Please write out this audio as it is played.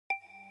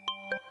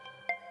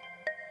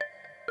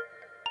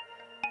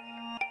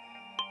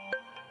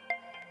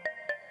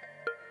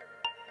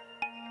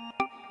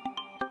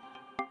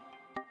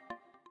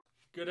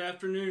Good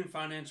afternoon,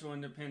 financial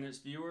independence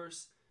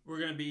viewers. We're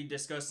going to be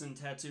discussing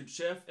Tattooed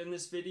Chef in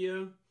this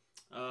video.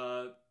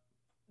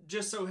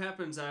 Just so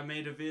happens I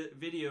made a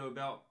video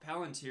about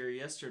Palantir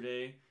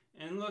yesterday,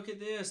 and look at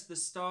this, the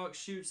stock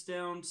shoots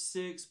down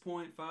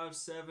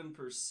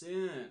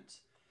 6.57%.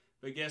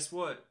 But guess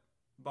what?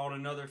 Bought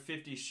another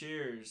 50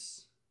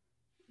 shares.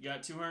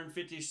 Got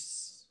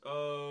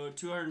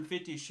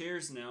 250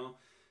 shares now.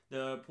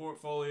 The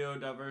portfolio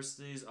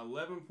diversity is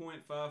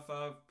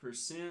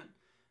 11.55%.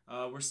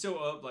 We're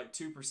still up like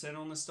 2%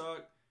 on the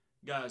stock.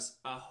 Guys,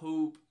 I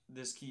hope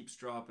this keeps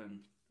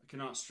dropping. I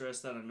cannot stress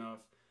that enough.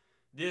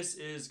 This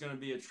is going to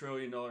be a $1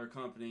 trillion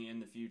company in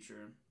the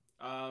future.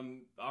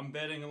 I'm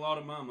betting a lot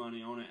of my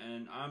money on it,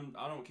 and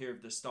I don't care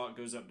if the stock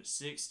goes up to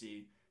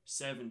 60,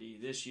 70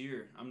 this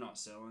year. I'm not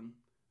selling.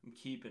 I'm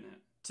keeping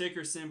it.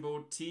 Ticker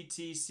symbol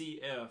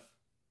TTCF,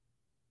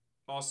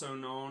 also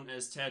known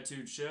as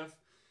Tattooed Chef.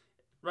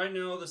 Right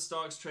now, the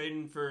stock's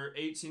trading for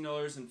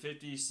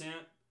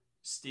 $18.50.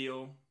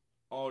 Steal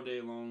all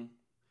day long.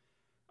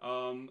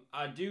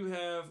 I do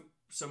have,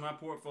 so my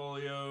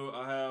portfolio,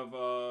 I have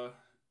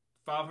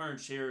 500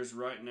 shares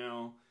right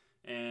now,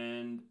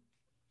 and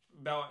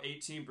about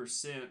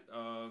 18%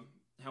 of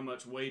how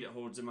much weight it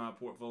holds in my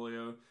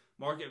portfolio.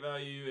 Market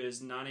value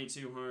is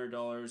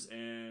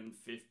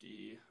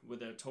 $9,200.50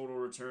 with a total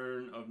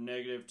return of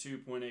negative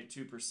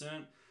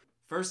 2.82%.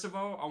 First of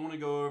all, I want to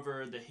go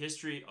over the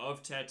history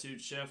of Tattooed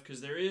Chef because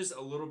there is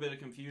a little bit of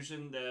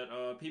confusion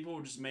that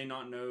people just may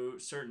not know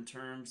certain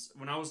terms.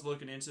 When I was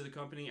looking into the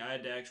company, I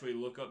had to actually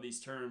look up these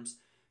terms.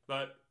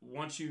 But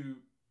once you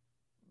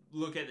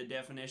look at the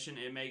definition,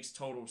 it makes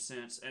total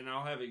sense. And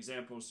I'll have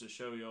examples to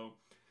show y'all.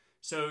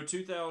 So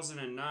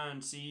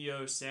 2009,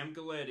 CEO Sam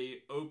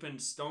Galletti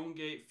opened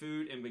Stonegate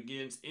Food and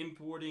begins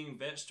importing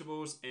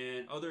vegetables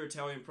and other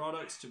Italian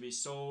products to be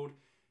sold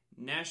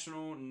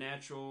national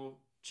natural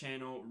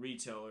channel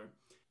retailer.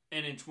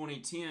 And in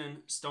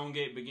 2010,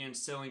 Stonegate began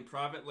selling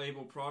private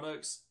label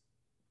products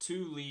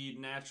to lead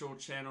natural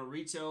channel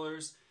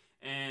retailers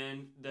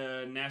and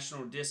the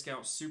national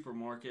discount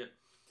supermarket.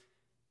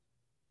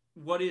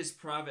 What is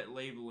private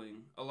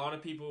labeling? A lot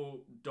of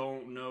people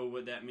don't know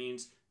what that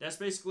means. That's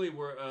basically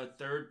where a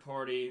third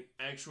party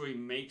actually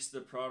makes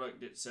the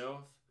product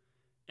itself,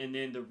 and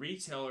then the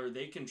retailer,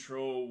 they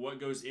control what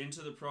goes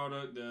into the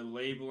product, the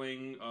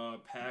labeling,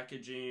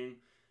 packaging,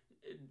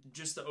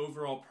 just the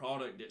overall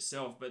product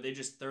itself, but they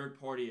just third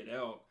party it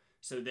out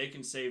so they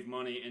can save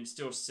money and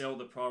still sell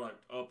the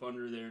product up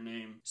under their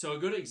name. So a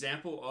good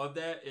example of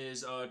that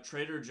is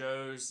Trader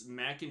Joe's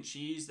mac and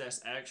cheese,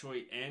 that's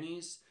actually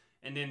Annie's,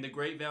 and then the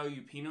Great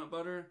Value peanut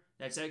butter,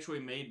 that's actually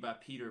made by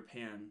Peter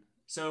Pan.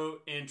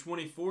 So in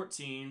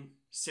 2014,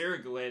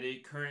 Sarah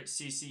Galletti, current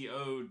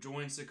CCO,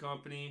 joins the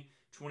company.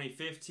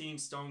 2015,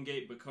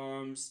 Stonegate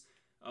becomes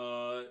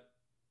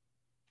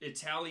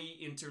Italy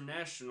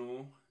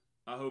International.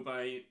 I hope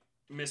I ain't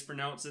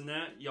mispronouncing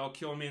that. Y'all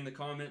kill me in the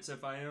comments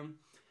if I am.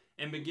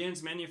 And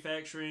begins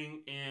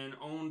manufacturing in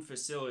own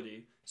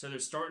facility. So they're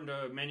starting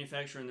to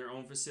manufacture in their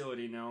own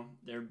facility now.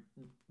 They're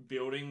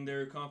building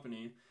their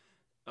company.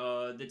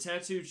 The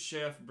Tattooed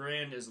Chef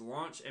brand is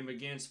launched and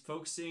begins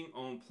focusing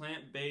on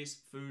plant-based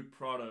food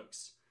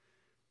products.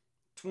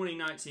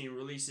 2019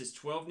 releases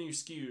 12 new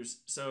SKUs.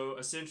 So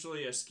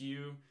essentially a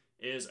SKU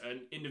is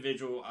an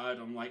individual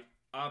item. Like,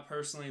 I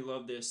personally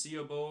love the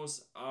Sia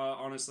bowls.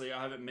 Honestly,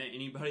 I haven't met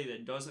anybody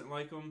that doesn't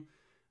like them.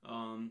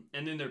 And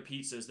then their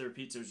pizzas. Their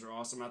pizzas are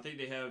awesome. I think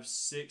they have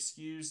 6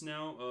 SKUs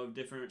now of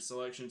different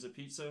selections of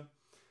pizza.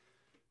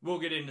 We'll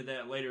get into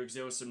that later because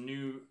there was some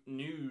new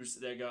news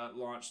that got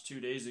launched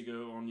 2 days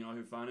ago on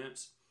Yahoo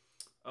Finance.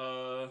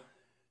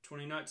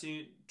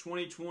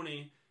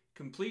 2020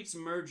 completes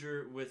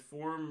merger with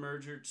Forum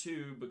Merger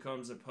 2,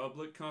 becomes a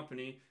public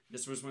company.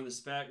 This was when the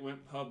SPAC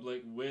went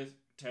public with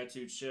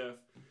Tattooed Chef.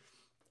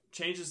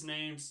 Changes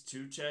names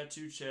to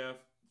Tattooed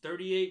Chef.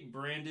 38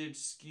 branded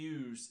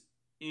SKUs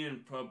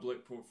in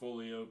public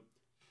portfolio.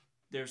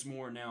 There's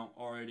more now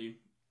already.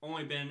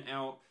 Only been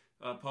out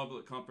a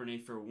public company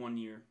for 1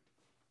 year.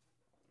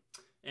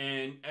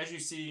 And as you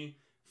see,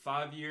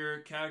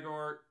 5-year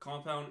CAGR,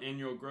 compound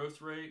annual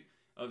growth rate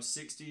of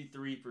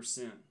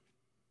 63%.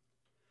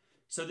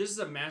 So this is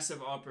a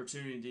massive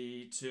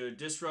opportunity to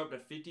disrupt a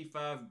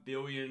 $55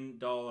 billion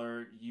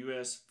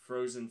U.S.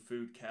 frozen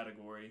food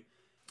category.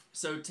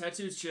 So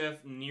Tattooed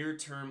Chef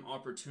near-term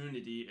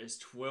opportunity is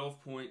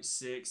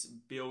 $12.6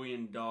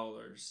 billion.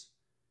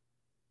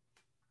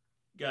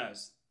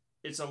 Guys,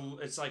 it's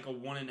like a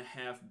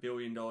 $1.5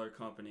 billion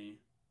company.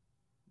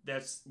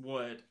 That's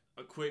what,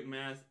 a quick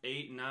math,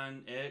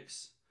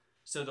 8-9x.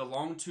 So the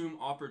long-term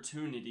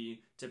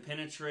opportunity to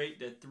penetrate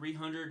the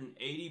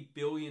 $380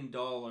 billion,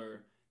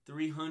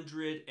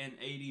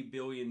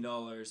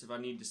 if I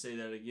need to say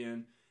that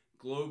again,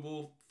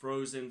 global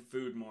frozen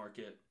food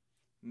market.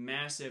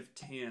 Massive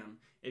TAM.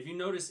 If you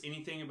notice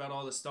anything about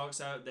all the stocks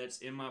out that's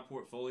in my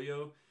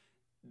portfolio,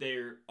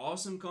 they're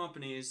awesome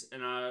companies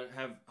and I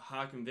have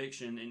high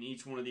conviction in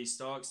each one of these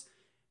stocks.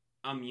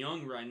 I'm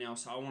young right now,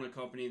 so I want a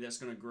company that's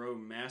going to grow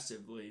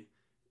massively.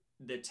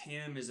 The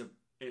TAM is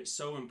it's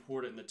so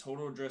important, the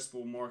total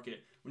addressable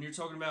market. When you're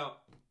talking about,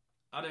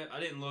 I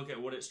didn't look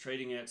at what it's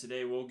trading at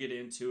today. We'll get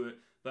into it,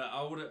 but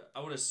I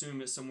would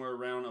assume it's somewhere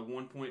around a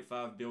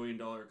 $1.5 billion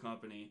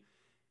company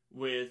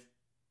with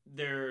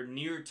their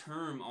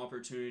near-term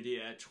opportunity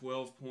at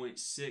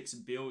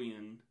 $12.6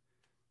 billion.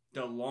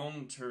 The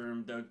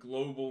long-term, the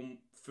global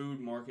food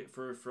market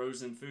for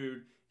frozen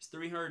food is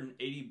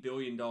 $380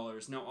 billion.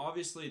 Now,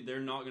 obviously,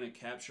 they're not going to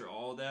capture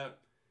all that.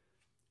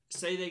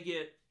 Say they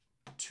get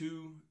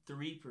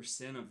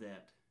 2-3% of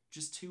that.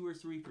 Just 2 or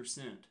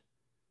 3%.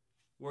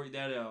 Work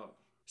that out.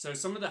 So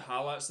some of the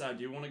highlights that I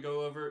do want to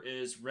go over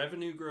is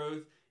revenue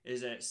growth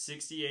is at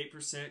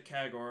 68%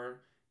 CAGR,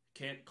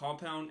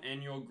 compound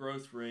annual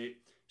growth rate.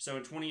 So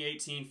in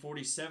 2018,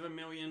 47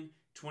 million.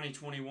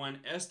 2021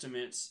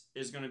 estimates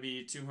is going to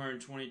be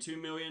 222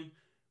 million.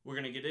 We're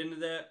going to get into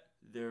that.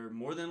 They're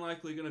more than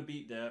likely going to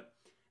beat that.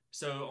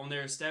 So on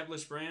their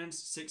established brands,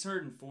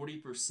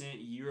 640%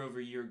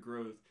 year-over-year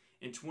growth.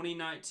 In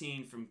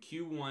 2019, from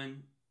Q1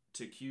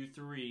 to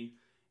Q3,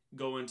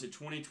 going to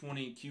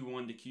 2020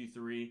 Q1 to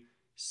Q3,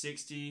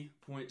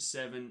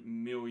 60.7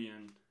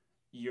 million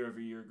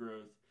year-over-year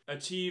growth.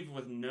 Achieved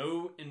with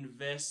no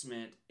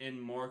investment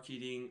in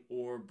marketing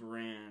or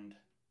brand.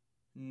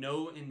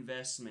 No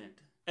investment.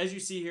 As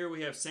you see here,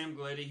 we have Sam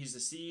Galletti. He's the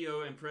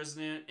CEO and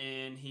president,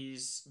 and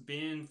he's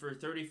been for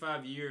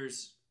 35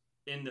 years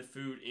in the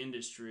food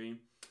industry.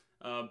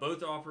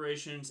 Both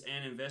operations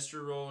and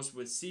investor roles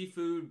with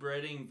seafood,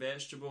 breading,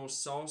 vegetables,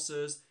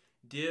 salsas,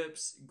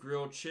 dips,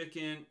 grilled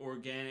chicken,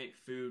 organic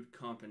food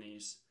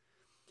companies.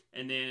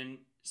 And then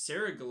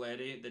Sarah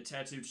Galletti, the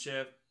Tattooed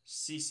Chef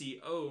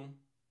CCO,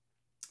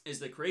 is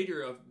the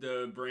creator of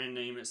the brand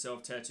name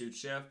itself, Tattooed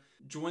Chef.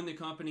 Joined the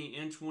company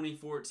in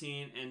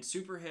 2014 and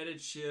superheaded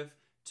chef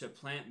to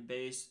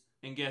plant-based.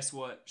 And guess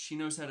what? She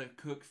knows how to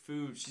cook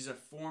food. She's a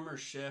former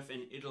chef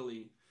in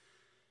Italy.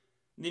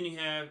 Then you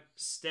have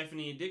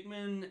Stephanie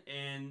Dickman,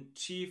 and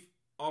Chief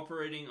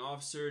Operating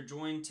Officer,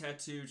 joined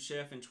Tattooed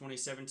Chef in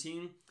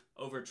 2017.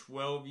 Over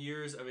 12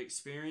 years of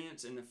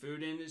experience in the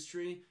food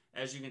industry.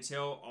 As you can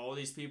tell, all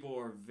these people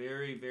are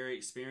very, very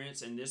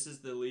experienced, and this is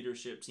the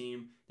leadership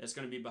team that's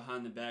going to be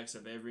behind the backs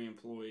of every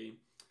employee.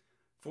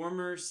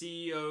 Former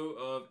CEO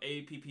of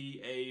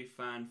APPA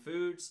Fine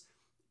Foods,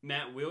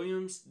 Matt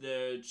Williams,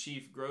 the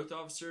Chief Growth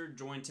Officer,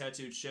 joined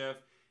Tattooed Chef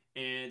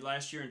and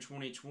last year in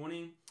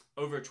 2020.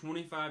 Over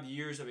 25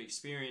 years of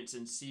experience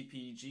in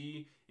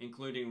CPG,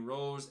 including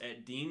roles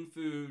at Dean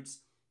Foods,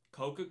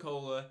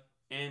 Coca-Cola,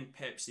 and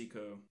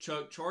PepsiCo.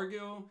 Chuck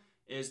Chargill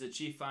is the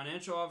Chief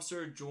Financial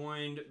Officer,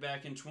 joined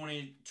back in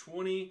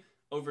 2020.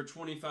 Over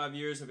 25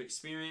 years of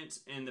experience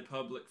in the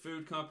public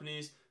food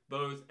companies,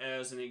 both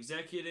as an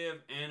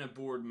executive and a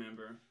board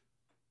member.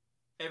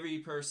 Every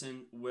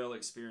person well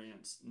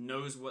experienced,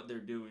 knows what they're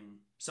doing.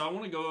 So I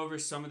want to go over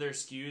some of their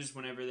SKUs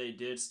whenever they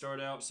did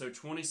start out. So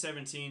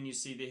 2017, you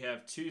see they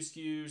have 2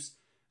 SKUs.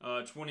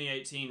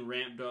 2018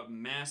 ramped up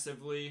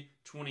massively.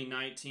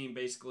 2019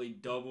 basically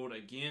doubled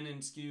again in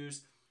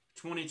SKUs.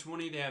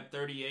 2020 they have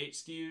 38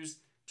 SKUs.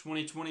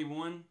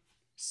 2021,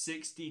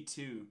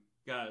 62.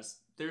 Guys,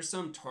 there's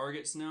some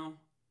Targets now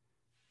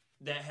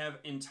that have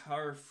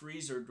entire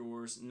freezer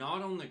doors,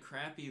 not on the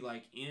crappy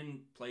like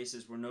in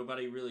places where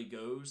nobody really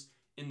goes.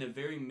 In the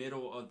very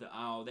middle of the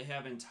aisle, they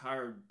have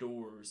entire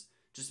doors.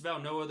 Just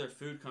about no other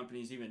food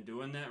company is even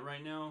doing that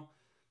right now,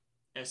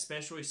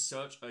 especially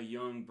such a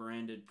young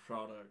branded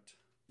product.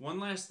 One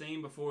last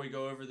thing before we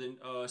go over the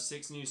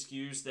 6 new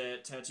SKUs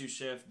that Tattooed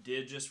Chef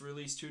did just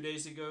release 2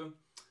 days ago.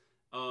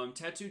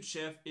 Tattooed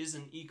Chef is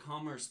an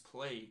e-commerce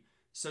play.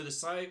 So the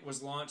site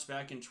was launched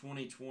back in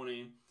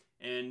 2020,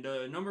 and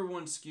number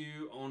 1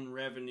 SKU on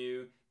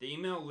revenue, the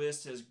email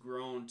list has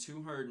grown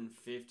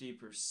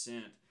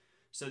 250%.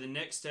 So the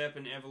next step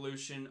in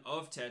evolution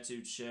of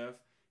Tattooed Chef,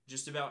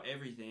 just about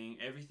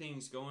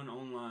everything's going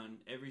online,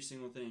 every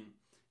single thing.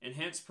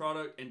 Enhanced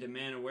product and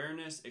demand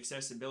awareness,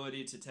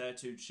 accessibility to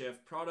Tattooed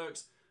Chef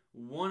products,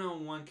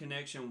 one-on-one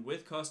connection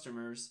with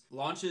customers,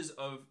 launches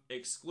of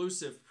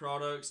exclusive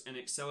products, and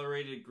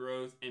accelerated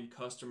growth and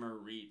customer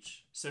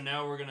reach. So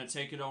now we're going to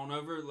take it on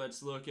over.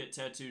 Let's look at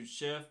Tattooed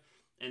Chef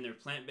and their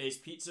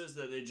plant-based pizzas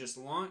that they just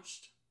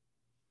launched.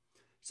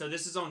 So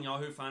this is on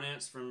Yahoo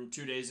Finance from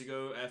 2 days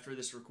ago after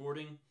this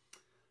recording.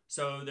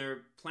 So their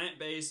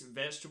plant-based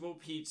vegetable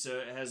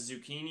pizza has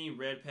zucchini,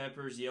 red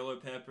peppers, yellow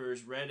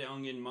peppers, red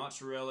onion,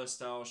 mozzarella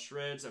style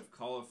shreds of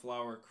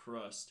cauliflower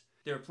crust.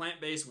 Their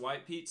plant-based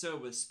white pizza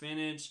with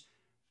spinach,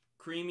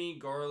 creamy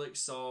garlic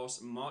sauce,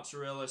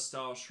 mozzarella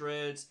style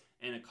shreds,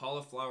 and a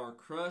cauliflower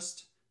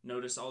crust.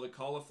 Notice all the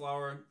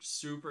cauliflower,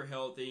 super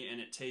healthy, and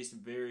it tastes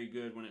very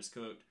good when it's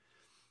cooked.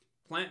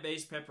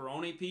 Plant-based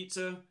pepperoni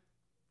pizza.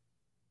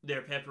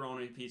 Their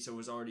pepperoni pizza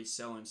was already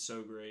selling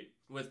so great.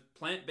 With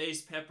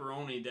plant-based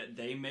pepperoni that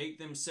they make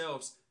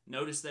themselves,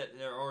 notice that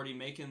they're already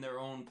making their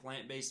own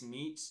plant-based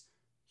meats.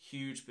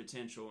 Huge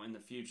potential in the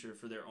future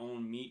for their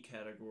own meat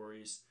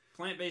categories.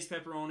 Plant-based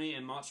pepperoni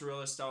and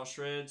mozzarella style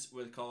shreds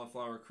with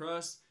cauliflower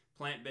crust.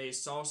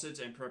 plant-based sausage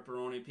and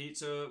pepperoni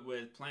pizza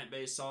with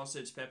plant-based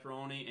sausage,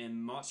 pepperoni,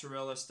 and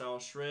mozzarella style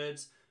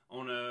shreds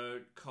on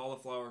a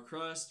cauliflower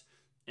crust.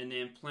 And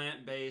then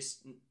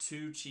plant-based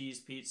 2 cheese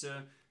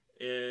pizza.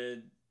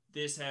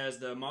 This has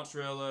the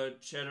mozzarella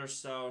cheddar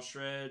style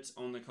shreds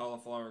on the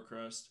cauliflower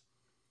crust.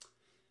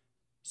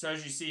 So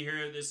as you see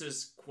here, this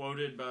is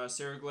quoted by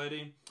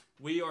Saraglietti.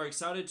 "We are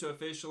excited to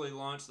officially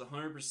launch the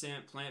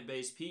 100%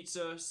 plant-based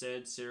pizza,"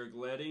 said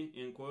Saraglietti,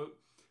 end quote.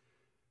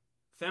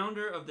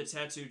 Founder of the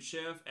Tattooed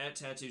Chef, at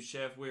Tattooed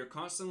Chef, we are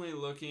constantly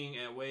looking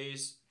at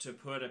ways to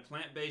put a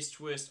plant-based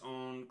twist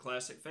on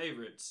classic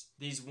favorites.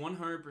 These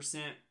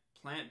 100%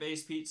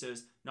 plant-based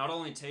pizzas not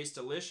only taste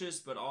delicious,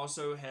 but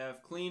also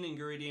have clean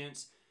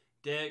ingredients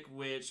deck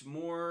which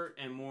more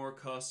and more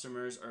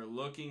customers are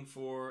looking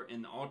for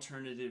in the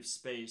alternative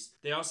space.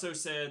 They also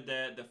said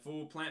that the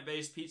full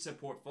plant-based pizza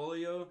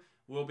portfolio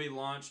will be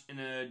launched in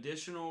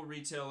additional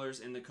retailers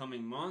in the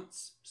coming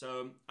months.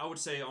 So I would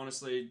say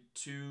honestly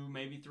 2,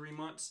 maybe 3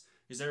 months,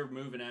 because they're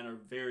moving at a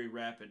very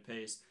rapid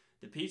pace.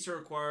 The pizza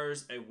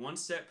requires a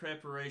 1-step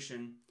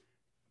preparation.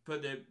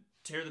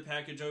 Tear the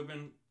package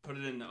open, put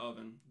it in the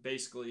oven,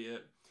 basically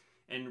it,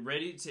 and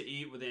ready to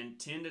eat within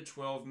 10 to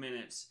 12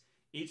 minutes.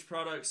 Each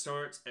product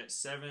starts at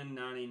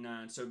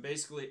 $7.99, so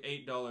basically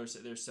 $8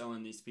 that they're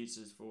selling these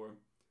pizzas for.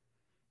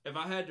 If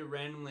I had to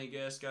randomly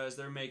guess, guys,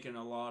 they're making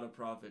a lot of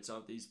profits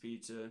off these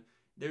pizza.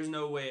 There's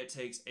no way it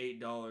takes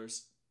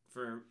 $8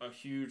 for a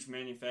huge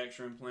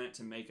manufacturing plant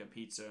to make a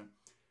pizza.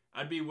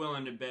 I'd be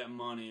willing to bet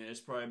money it's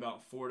probably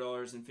about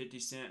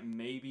 $4.50,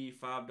 maybe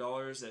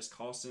 $5 that's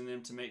costing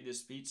them to make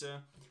this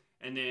pizza.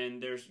 And then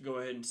they're go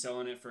ahead and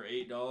selling it for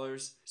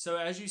 $8. So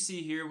as you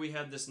see here, we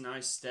have this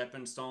nice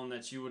stepping stone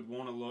that you would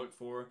want to look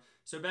for.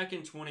 So back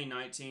in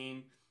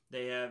 2019,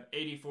 they have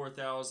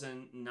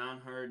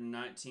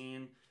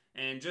 84,919.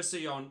 And just so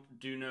y'all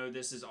do know,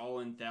 this is all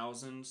in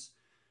thousands.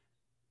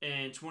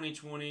 In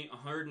 2020,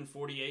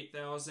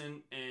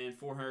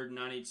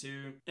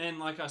 148,492. And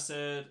like I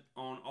said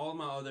on all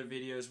my other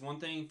videos,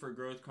 one thing for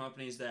growth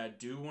companies that I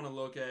do want to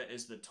look at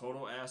is the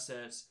total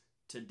assets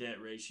to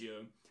debt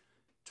ratio.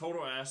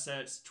 Total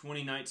assets,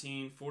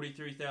 2019,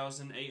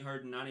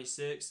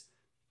 43,896.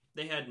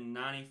 They had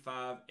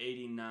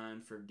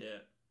 9,589 for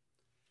debt.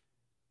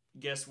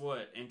 Guess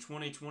what? In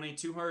 2020,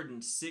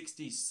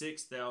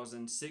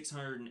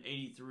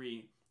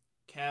 266,683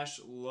 cash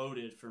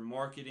loaded for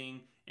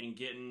marketing and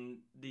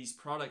getting these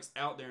products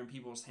out there in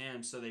people's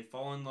hands so they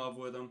fall in love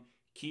with them,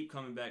 keep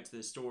coming back to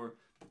the store.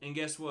 And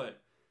guess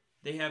what?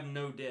 They have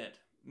no debt.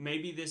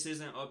 Maybe this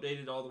isn't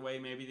updated all the way.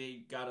 Maybe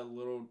they got a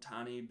little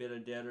tiny bit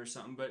of debt or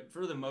something. But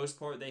for the most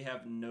part, they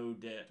have no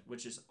debt,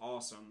 which is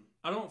awesome.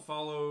 I don't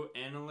follow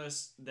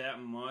analysts that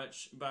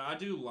much, but I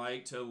do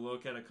like to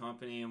look at a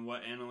company and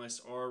what analysts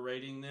are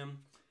rating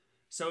them.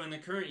 So in the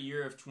current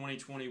year of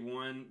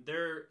 2021,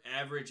 their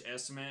average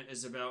estimate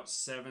is about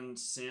 7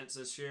 cents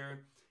a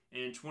share.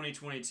 In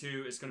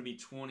 2022, it's going to be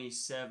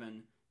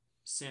 27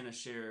 cents a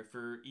share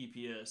for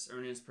EPS,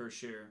 earnings per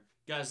share.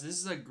 Guys, this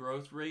is a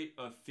growth rate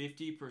of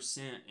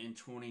 50% in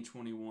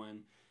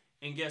 2021.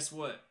 And guess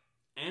what?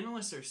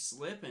 Analysts are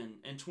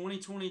slipping. In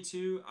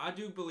 2022, I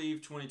do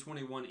believe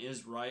 2021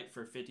 is right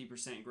for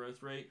 50%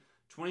 growth rate.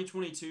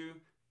 2022,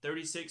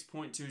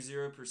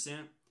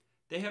 36.20%.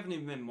 They haven't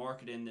even been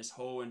marketing this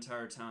whole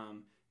entire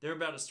time. They're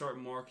about to start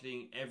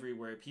marketing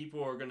everywhere.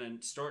 People are going to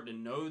start to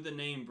know the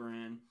name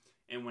brand.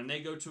 And when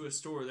they go to a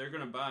store, they're going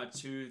to buy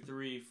 2,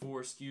 3,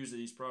 4 SKUs of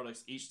these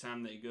products each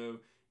time they go.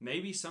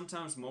 Maybe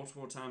sometimes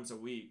multiple times a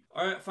week.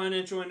 Alright,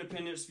 financial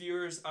independence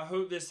viewers, I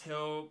hope this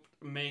helped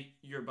make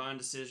your buying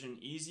decision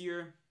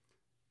easier.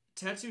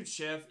 Tattooed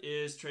Chef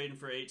is trading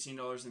for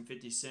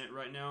 $18.50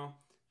 right now.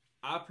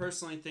 I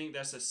personally think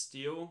that's a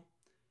steal.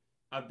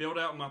 I built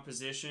out my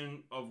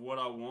position of what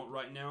I want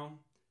right now,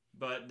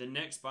 but the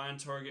next buying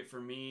target for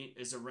me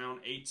is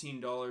around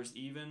 $18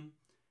 even.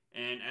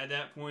 And at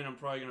that point, I'm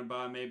probably going to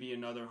buy maybe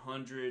another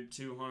 100,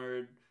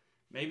 200,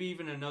 maybe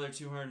even another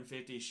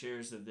 250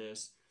 shares of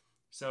this.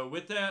 So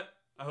with that,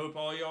 I hope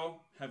all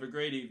y'all have a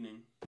great evening.